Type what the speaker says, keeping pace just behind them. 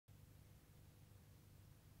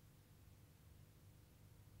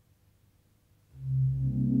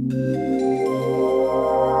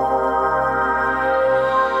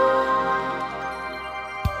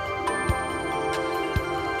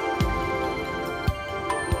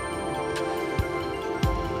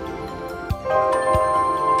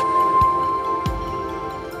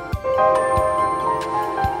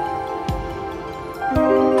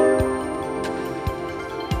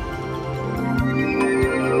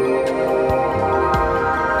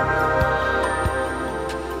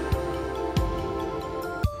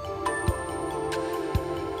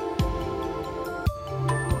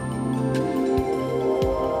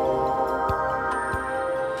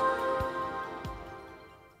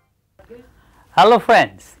Hello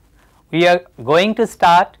friends, we are going to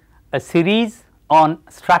start a series on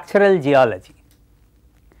structural geology,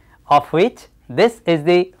 of which this is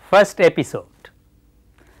the first episode.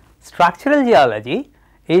 Structural geology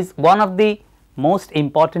is one of the most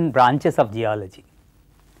important branches of geology.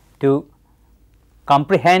 To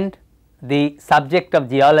comprehend the subject of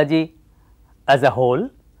geology as a whole,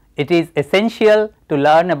 it is essential to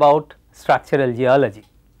learn about structural geology.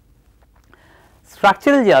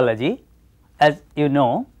 Structural geology, as you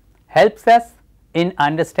know, helps us in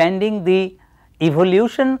understanding the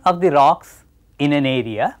evolution of the rocks in an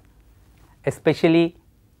area, especially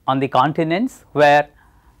on the continents where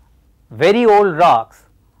very old rocks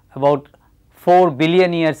about 4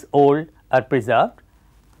 billion years old are preserved.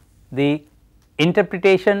 The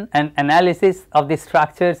interpretation and analysis of the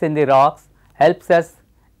structures in the rocks helps us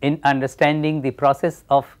in understanding the process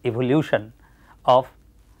of evolution of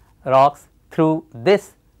rocks through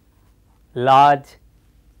this large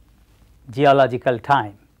geological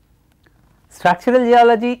time. Structural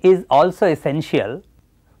geology is also essential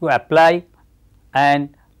to apply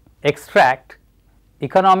and extract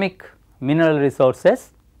economic mineral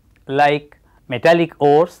resources like metallic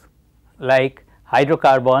ores, like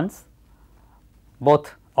hydrocarbons,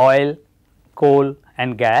 both oil, coal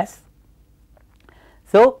and gas.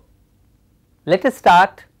 So, let us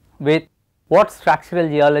start with what structural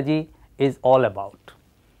geology is all about.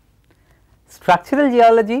 Structural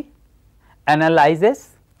geology analyzes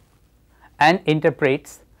and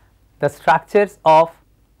interprets the structures of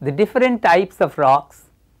the different types of rocks,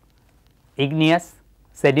 igneous,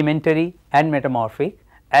 sedimentary and metamorphic,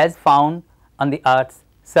 as found on the earth's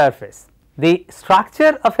surface. The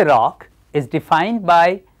structure of a rock is defined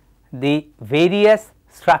by the various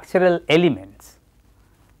structural elements,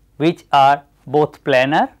 which are both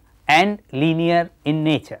planar and linear in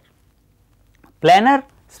nature. Planar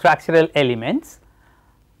structural elements,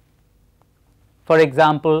 for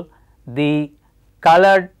example, the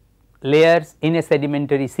colored layers in a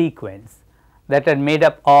sedimentary sequence that are made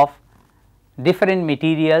up of different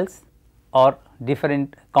materials or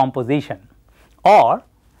different composition, or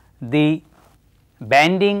the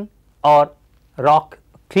banding or rock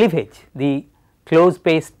cleavage, the close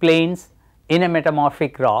spaced planes in a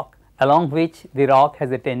metamorphic rock, along which the rock has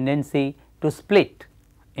a tendency to split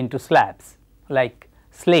into slabs like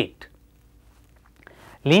slate.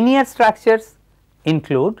 Linear structures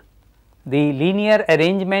include the linear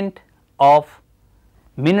arrangement of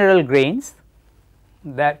mineral grains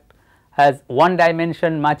that has one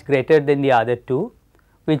dimension much greater than the other two,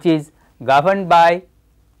 which is governed by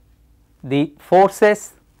the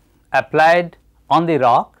forces applied on the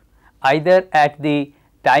rock either at the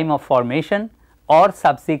time of formation or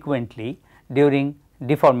subsequently during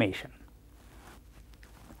deformation.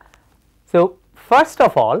 So, first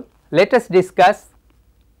of all, let us discuss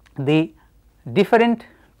the different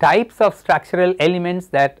types of structural elements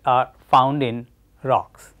that are found in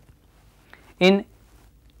rocks. In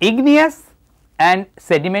igneous and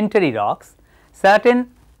sedimentary rocks,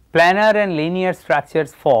 certain planar and linear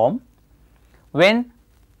structures form when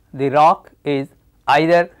the rock is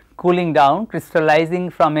either cooling down, crystallizing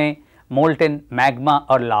from a molten magma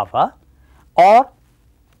or lava, or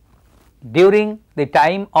during the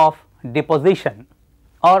time of deposition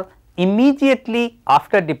or immediately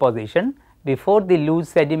after deposition, before the loose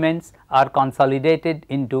sediments are consolidated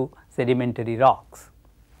into sedimentary rocks.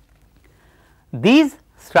 These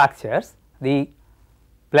structures, the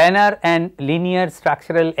planar and linear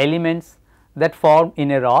structural elements that form in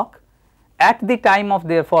a rock at the time of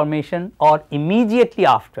their formation or immediately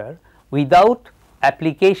after, without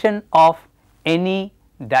application of any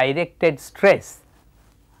directed stress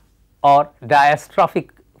or diastrophic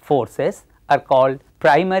forces, are called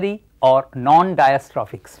primary or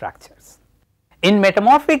non-diastrophic structures. In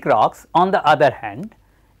metamorphic rocks, on the other hand,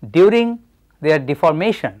 during their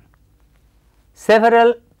deformation,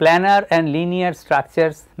 several planar and linear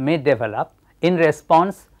structures may develop in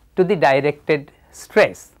response to the directed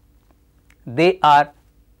stress. They are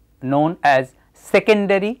known as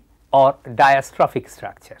secondary or diastrophic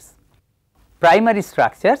structures. Primary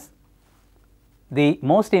structures, the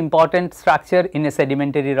most important structure in a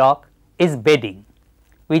sedimentary rock is bedding,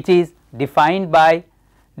 which is defined by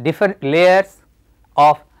different layers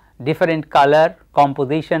of different color,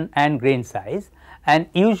 composition and grain size, and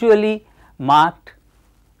usually marked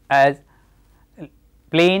as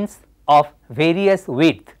planes of various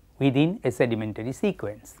width within a sedimentary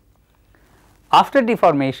sequence. After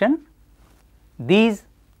deformation, these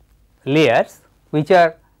layers, which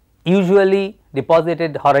are usually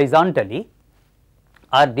deposited horizontally,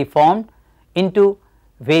 are deformed into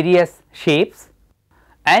various shapes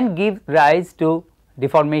and give rise to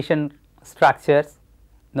deformation structures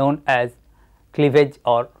known as cleavage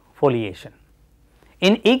or foliation.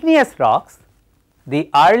 In igneous rocks, the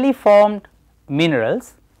early formed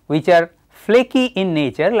minerals which are flaky in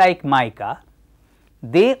nature like mica,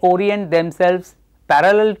 they orient themselves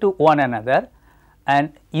parallel to one another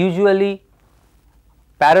and usually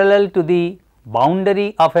parallel to the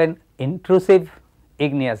boundary of an intrusive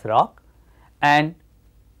igneous rock and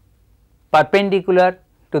perpendicular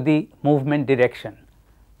to the movement direction.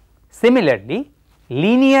 Similarly,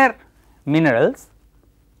 linear minerals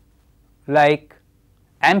like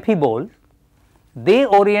amphibole, they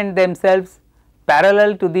orient themselves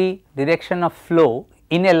parallel to the direction of flow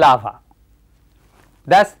in a lava,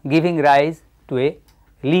 thus giving rise to a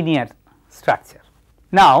linear structure.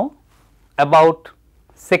 Now, about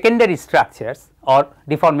secondary structures or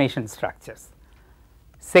deformation structures.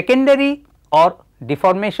 Secondary or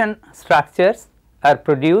deformation structures are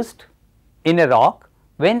produced in a rock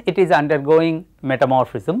when it is undergoing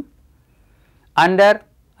metamorphism under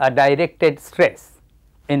a directed stress.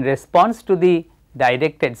 In response to the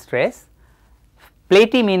directed stress,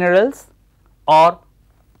 platy minerals or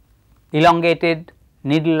elongated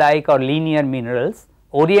needle like or linear minerals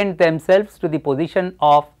orient themselves to the position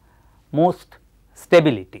of most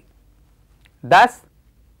stability, thus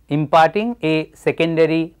imparting a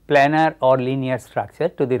secondary planar or linear structure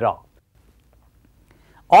to the rock.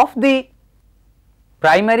 Of the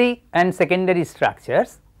primary and secondary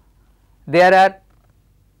structures, there are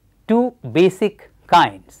two basic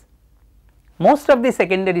kinds. Most of the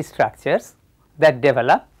secondary structures that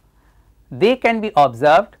develop, they can be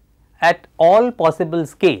observed at all possible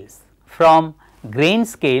scales, from grain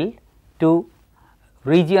scale to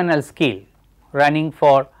regional scale running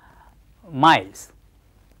for miles.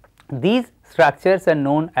 These structures are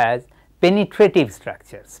known as penetrative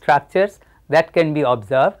structures, structures that can be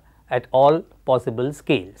observed at all possible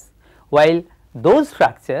scales, while those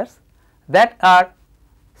structures that are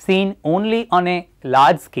seen only on a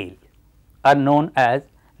large scale are known as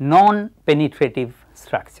non-penetrative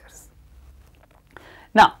structures.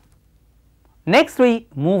 Now, next we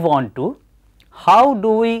move on to how do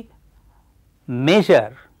we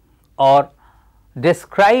measure or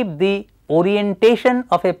describe the orientation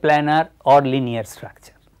of a planar or linear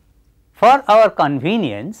structure. For our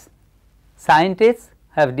convenience, scientists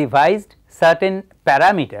have devised certain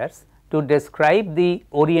parameters to describe the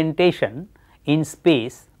orientation in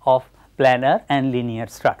space of planar and linear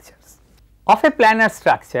structures. Of a planar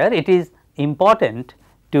structure, it is important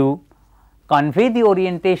to convey the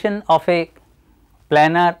orientation of a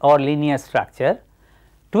planar or linear structure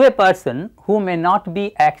to a person who may not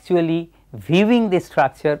be actually viewing the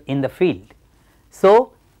structure in the field.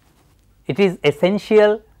 So, it is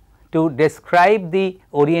essential to describe the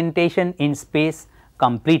orientation in space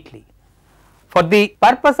completely. For the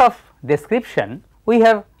purpose of description, we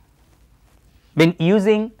have been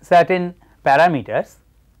using certain parameters,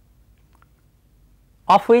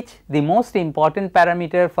 of which the most important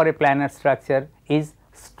parameter for a planar structure is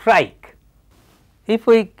strike. If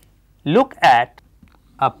we look at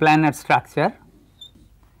a planar structure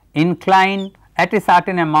inclined at a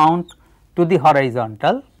certain amount to the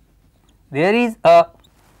horizontal, there is a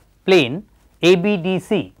plane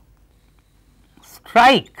ABDC.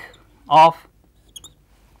 Strike of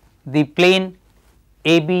the plane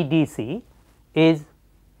ABDC is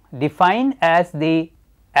defined as the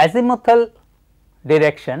azimuthal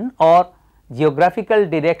direction or geographical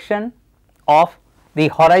direction of the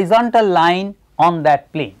horizontal line on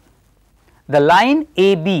that plane. The line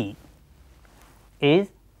AB is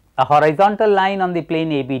a horizontal line on the plane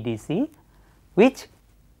ABDC, which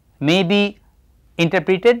may be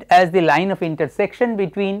interpreted as the line of intersection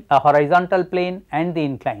between a horizontal plane and the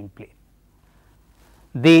inclined plane.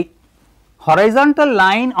 The horizontal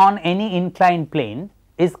line on any inclined plane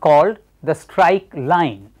is called the strike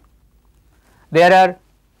line. There are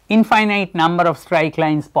infinite number of strike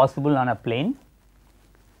lines possible on a plane,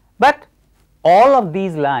 but all of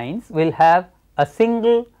these lines will have a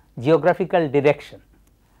single geographical direction.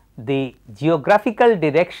 The geographical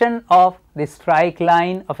direction of the strike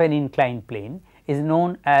line of an inclined plane is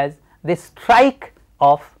known as the strike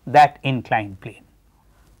of that inclined plane.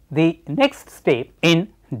 The next step in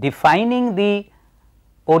defining the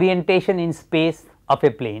orientation in space of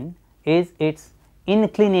a plane is its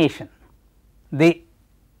inclination. The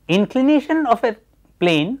inclination of a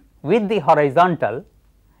plane with the horizontal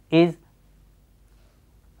is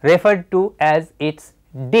referred to as its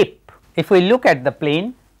dip. If we look at the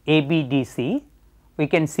plane ABDC, we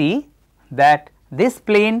can see that this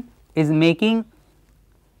plane is making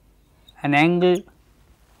an angle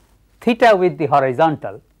theta with the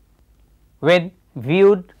horizontal when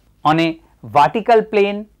viewed on a vertical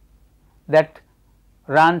plane that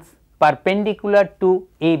runs perpendicular to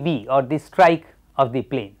AB or the strike of the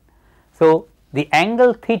plane. So, the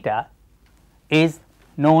angle theta is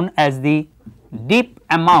known as the dip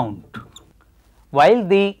amount, while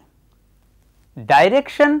the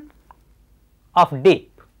direction of dip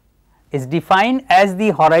is defined as the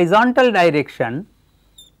horizontal direction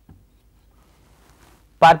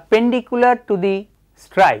perpendicular to the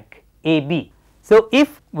strike AB. So,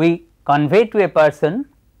 if we convey to a person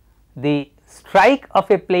the strike of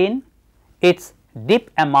a plane, its dip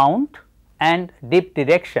amount and dip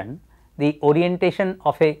direction, the orientation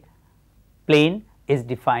of a plane is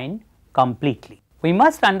defined completely. We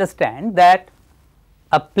must understand that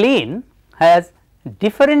a plane has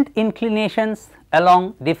different inclinations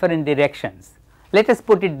along different directions. Let us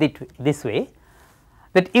put it this way,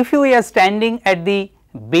 that if we are standing at the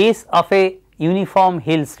base of a uniform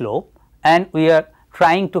hill slope and we are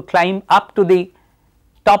trying to climb up to the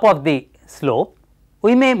top of the slope,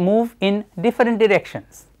 we may move in different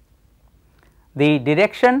directions. The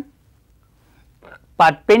direction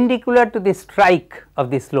perpendicular to the strike of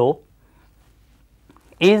the slope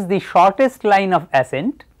is the shortest line of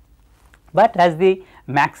ascent, but has the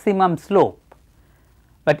maximum slope.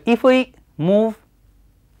 But if we move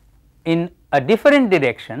in a different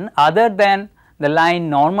direction other than the line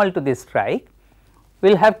normal to the strike, we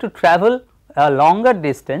will have to travel a longer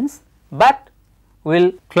distance, but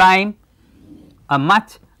will climb a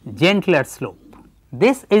much gentler slope.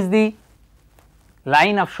 This is the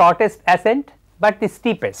line of shortest ascent, but the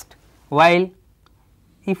steepest, while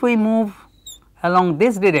if we move along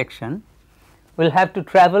this direction, we will have to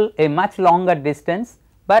travel a much longer distance,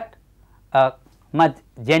 but a much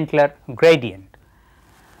gentler gradient.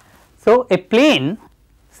 So, a plane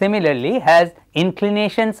similarly has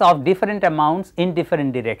inclinations of different amounts in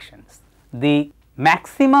different directions. The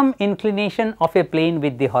maximum inclination of a plane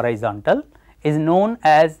with the horizontal is known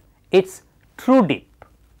as its true dip,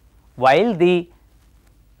 while the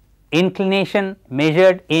inclination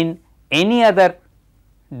measured in any other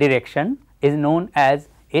direction is known as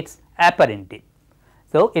its apparent dip.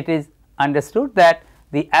 So, it is understood that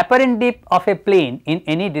the apparent dip of a plane in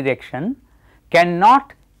any direction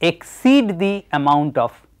cannot exceed the amount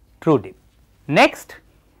of true dip. Next,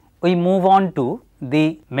 we move on to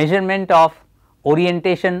the measurement of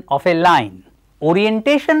orientation of a line.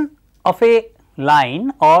 Orientation of a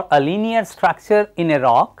line or a linear structure in a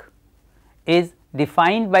rock is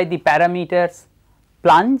defined by the parameters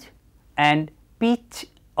plunge and pitch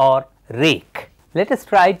or rake. Let us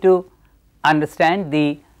try to understand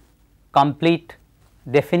the complete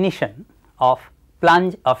definition of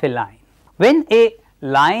plunge of a line. When a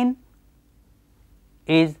line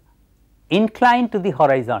is inclined to the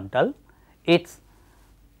horizontal, its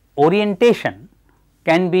orientation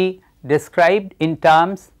can be described in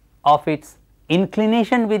terms of its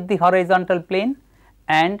inclination with the horizontal plane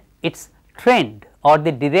and its trend or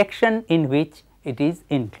the direction in which it is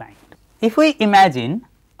inclined. If we imagine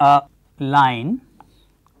a line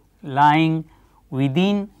lying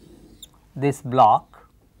within this block,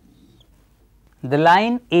 the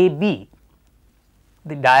line AB,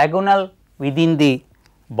 the diagonal within the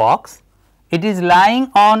box, it is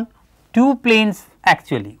lying on two planes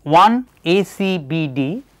actually, one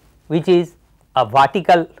ACBD, which is a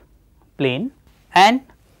vertical plane, and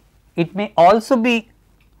it may also be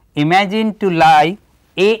imagined to lie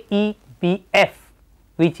AEBF,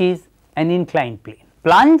 which is an inclined plane.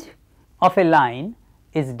 Plunge of a line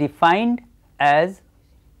is defined as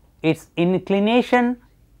its inclination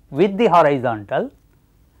with the horizontal,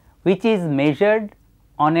 which is measured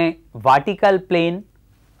on a vertical plane,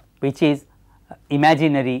 which is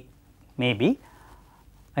imaginary, maybe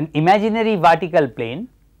an imaginary vertical plane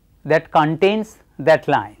that contains that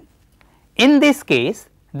line. In this case,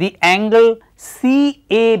 the angle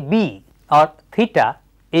CAB or theta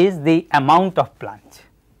is the amount of plunge,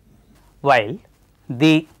 while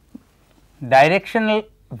the directional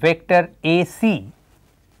vector AC,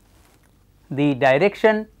 the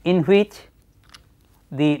direction in which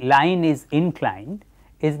the line is inclined,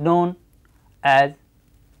 is known as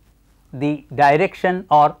the direction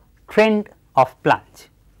or trend of plunge.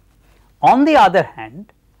 On the other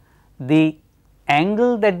hand, the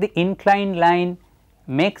angle that the inclined line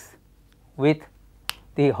makes with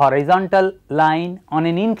the horizontal line on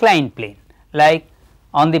an inclined plane, like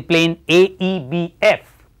on the plane AEBF,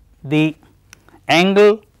 the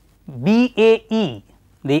angle BAE,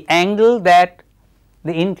 the angle that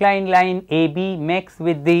the inclined line AB makes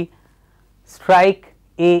with the strike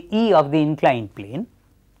AE of the inclined plane,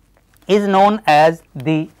 is known as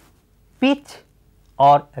the pitch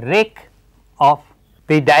or rake of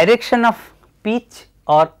the direction of pitch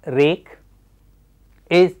or rake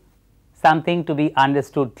is something to be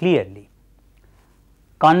understood clearly.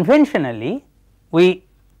 Conventionally, we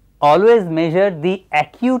always measure the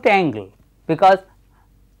acute angle, because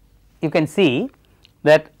you can see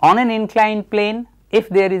that on an inclined plane, if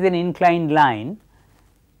there is an inclined line,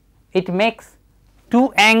 it makes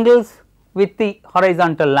two angles with the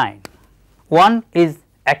horizontal line. One is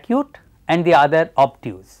acute and the other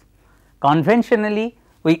obtuse. Conventionally,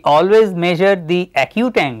 we always measure the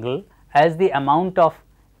acute angle as the amount of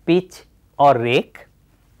pitch or rake,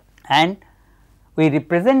 and we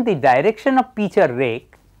represent the direction of pitch or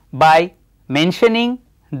rake by mentioning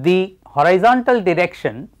the horizontal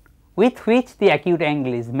direction with which the acute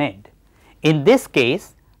angle is made. In this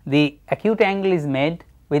case, the acute angle is made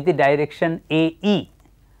with the direction AE.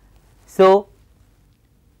 So,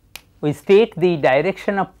 we state the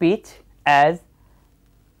direction of pitch as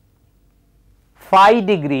phi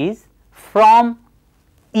degrees from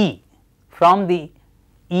E, from the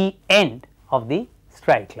E end of the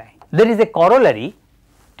strike line. There is a corollary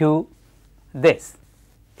to this.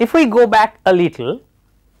 If we go back a little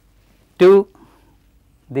to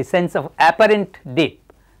the sense of apparent dip,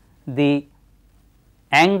 the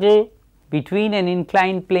angle between an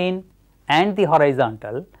inclined plane and the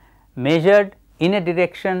horizontal measured in a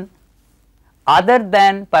direction other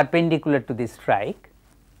than perpendicular to the strike,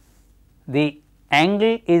 the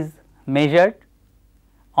angle is measured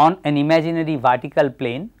on an imaginary vertical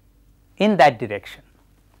plane in that direction.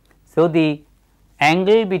 So, the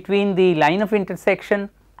angle between the line of intersection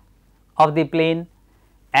of the plane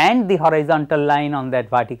and the horizontal line on that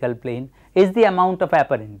vertical plane is the amount of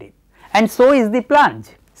apparent dip, and so is the plunge.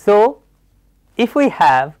 So, if we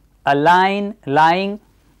have a line lying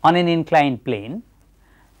on an inclined plane,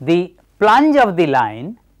 the plunge of the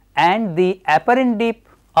line and the apparent dip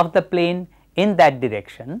of the plane in that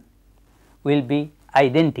direction will be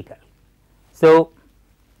identical. So,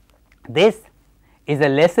 this is a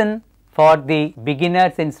lesson for the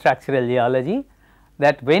beginners in structural geology,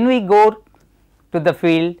 that when we go to the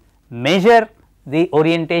field, measure the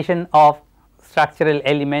orientation of structural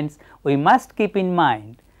elements, we must keep in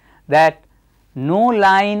mind that no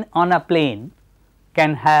line on a plane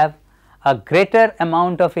can have a greater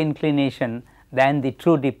amount of inclination than the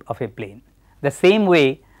true dip of a plane, the same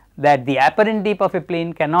way that the apparent dip of a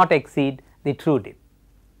plane cannot exceed the true dip.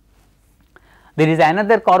 There is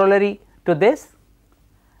another corollary to this.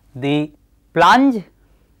 The plunge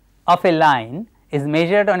of a line is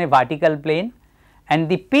measured on a vertical plane and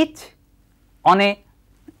the pitch on a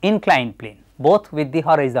inclined plane, both with the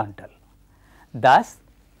horizontal. Thus,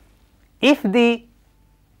 if the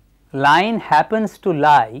line happens to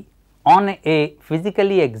lie on a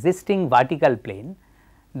physically existing vertical plane,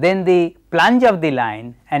 then the plunge of the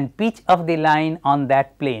line and pitch of the line on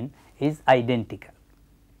that plane is identical.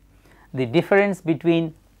 The difference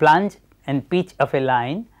between plunge and pitch of a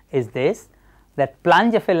line is this, that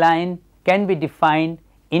plunge of a line can be defined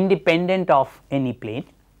independent of any plane.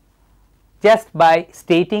 Just by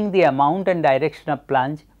stating the amount and direction of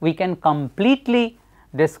plunge, we can completely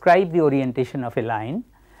describe the orientation of a line,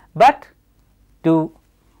 but to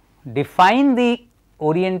define the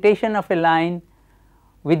orientation of a line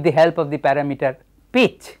with the help of the parameter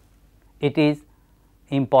pitch, it is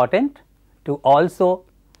important to also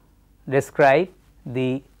describe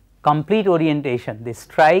the complete orientation, the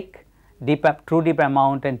strike, dip, true dip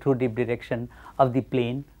amount and true dip direction of the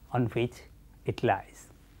plane on which it lies.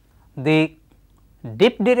 The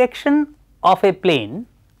dip direction of a plane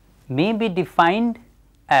may be defined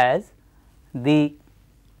as the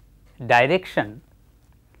direction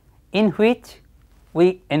in which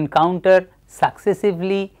we encounter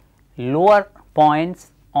successively lower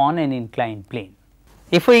points on an inclined plane.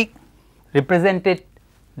 If we represent it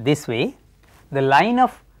this way, the line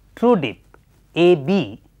of true dip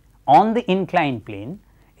AB on the inclined plane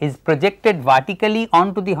is projected vertically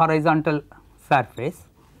onto the horizontal surface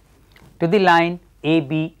to the line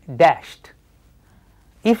AB dashed.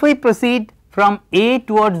 If we proceed from A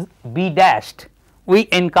towards B dashed, we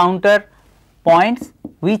encounter points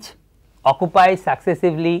which occupy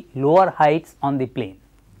successively lower heights on the plane.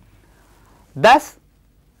 Thus,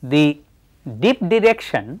 the dip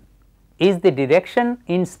direction is the direction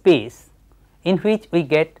in space in which we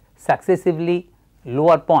get successively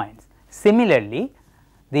lower points. Similarly,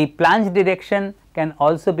 the plunge direction can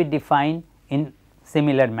also be defined in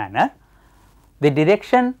similar manner. The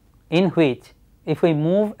direction in which, if we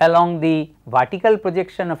move along the vertical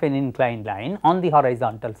projection of an inclined line on the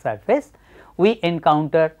horizontal surface, we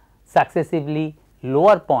encounter successively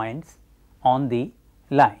lower points on the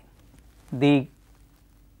line. the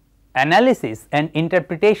analysis and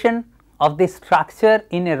interpretation of the structure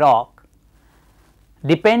in a rock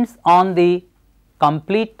depends on the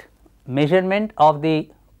complete measurement of the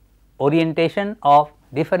orientation of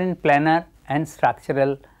different planar and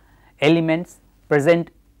structural elements present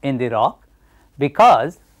in the rock,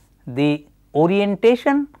 because the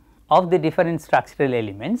orientation of the different structural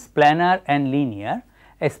elements, planar and linear,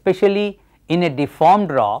 especially in a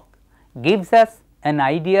deformed rock, gives us an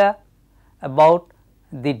idea about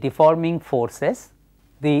the deforming forces,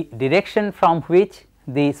 the direction from which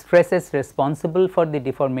the stresses responsible for the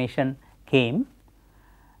deformation came,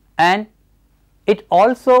 and it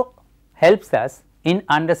also helps us in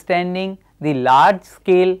understanding the large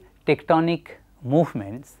scale tectonic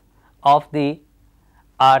movements of the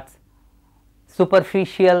Earth's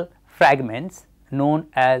superficial fragments known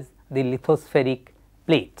as the lithospheric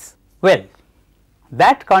plates. Well,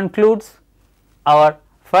 that concludes our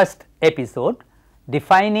first episode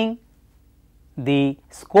defining the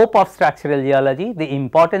scope of structural geology, the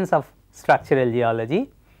importance of structural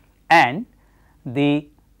geology, and the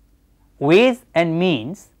ways and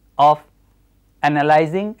means of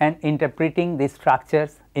analyzing and interpreting the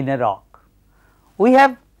structures in a rock. We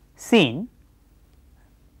have seen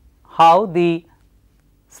how the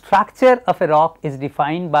structure of a rock is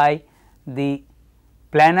defined by the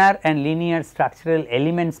planar and linear structural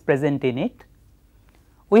elements present in it.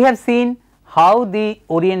 We have seen how the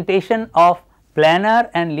orientation of planar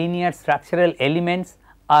and linear structural elements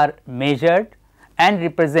are measured and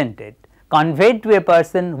represented, conveyed to a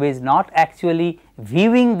person who is not actually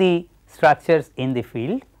viewing the structures in the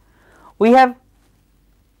field. We have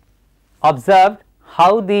observed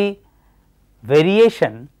how the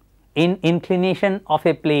variation in inclination of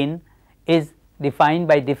a plane is defined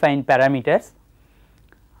by defined parameters.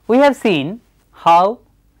 We have seen how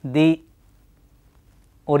the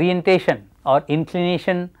orientation or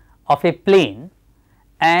inclination of a plane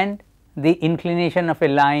and the inclination of a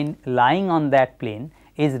line lying on that plane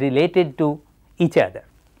is related to each other.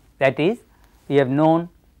 That is, we have known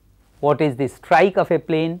what is the strike of a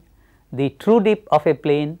plane, the true dip of a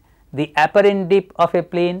plane, the apparent dip of a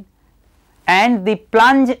plane, and the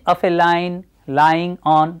plunge of a line lying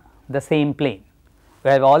on the same plane. We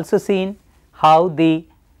have also seen how the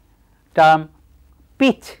term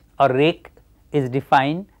pitch or rake is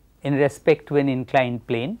defined in respect to an inclined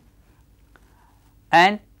plane,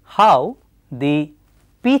 and how the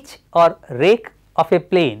pitch or rake of a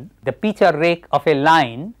plane, the pitch or rake of a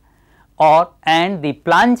line and the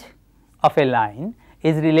plunge of a line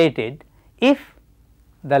is related if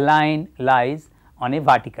the line lies on a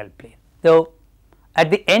vertical plane. So,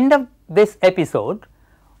 at the end of this episode,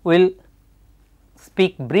 we will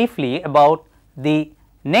speak briefly about the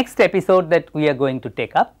next episode that we are going to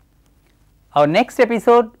take up. Our next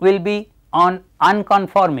episode will be on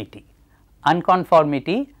unconformity.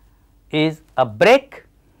 Unconformity is a break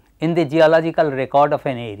in the geological record of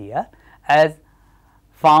an area as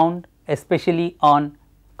found especially on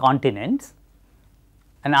continents.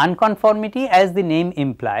 An unconformity, as the name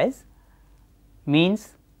implies,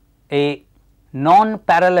 means a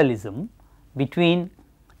non-parallelism between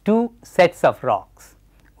two sets of rocks.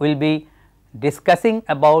 We will be discussing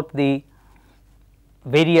about the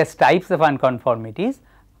various types of unconformities,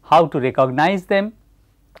 how to recognize them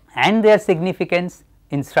and their significance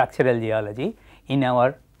in structural geology in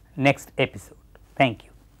our next episode. Thank you.